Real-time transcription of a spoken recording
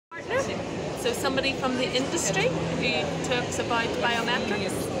So somebody from the industry who talks about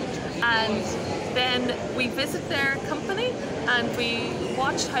biometrics, and then we visit their company and we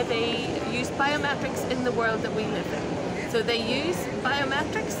watch how they use biometrics in the world that we live in. So they use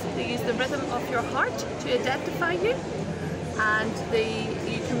biometrics, they use the rhythm of your heart to identify you, and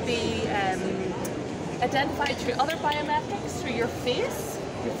you can be identified through other biometrics, through your face,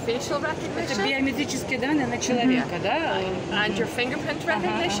 your facial recognition. Это биометрические данные на человека, да? And your fingerprint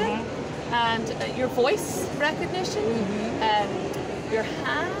recognition, and your voice recognition, your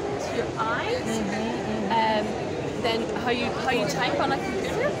hands, your eyes, then how you type on a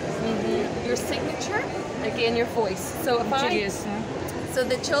computer, your signature, again your voice. So so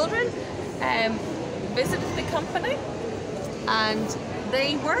the children visited the company, and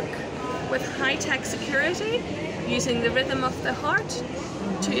they work with high-tech security using the rhythm of the heart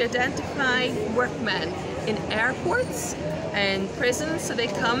to identify workmen in airports and prisons. So they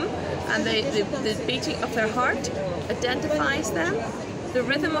come and the beating of their heart identifies them. The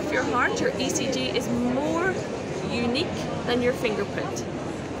rhythm of your heart, your ECG, is more unique than your fingerprint.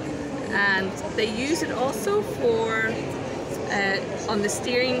 And they use it also for on the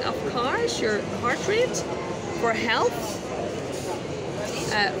steering of cars, your heart rate, for health,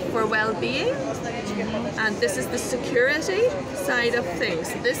 for well-being, and this is the security side of things.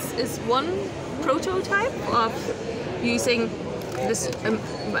 This is one prototype of using this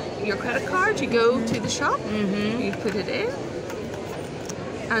your credit card. You go to the shop, you put it in,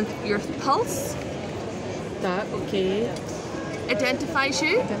 and your pulse identifies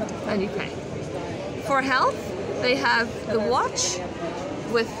you, and you pay. For health, they have the watch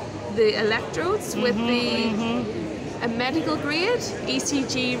with the electrodes, with a medical grade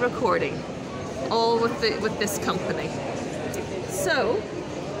ECG recording, all with this company. So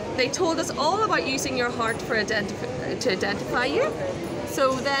they told us all about using your heart to identify you.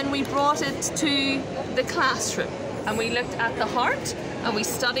 So then we brought it to the classroom, and we looked at the heart, and we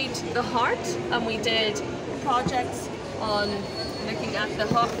studied the heart, and we did projects on looking at the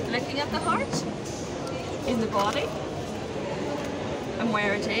heart in the body and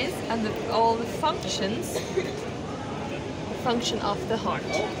where it is, and all the functions. Function of the heart.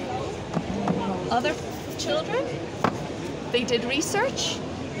 Other children, they did research.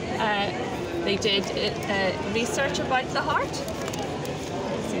 They did research about the heart.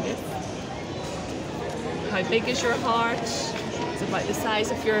 See this? How big is your heart? It's about the size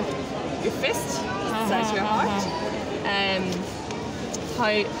of your fist, the size of your heart.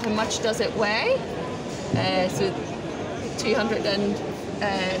 How much does it weigh? So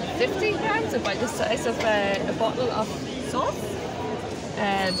 250 grams, about the size of a bottle of sauce.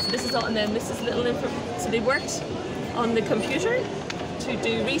 So this is all, and then this is little info. So they worked on the computer to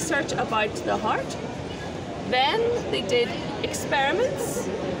do research about the heart. Then they did experiments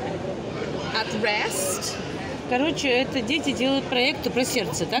at rest. Короче, это дети делают проекты про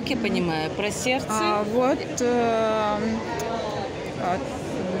сердце, так я понимаю? Про сердце. Вот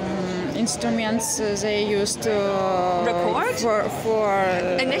instruments they used to record for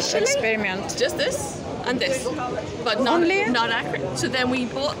initially experiment. Just this and this, but not accurate. So then we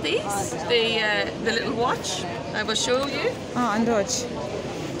bought these, the little watch. I will show you. And watch.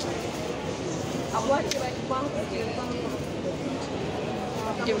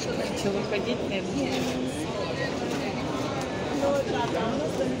 Девушка хотела ходить, наверное.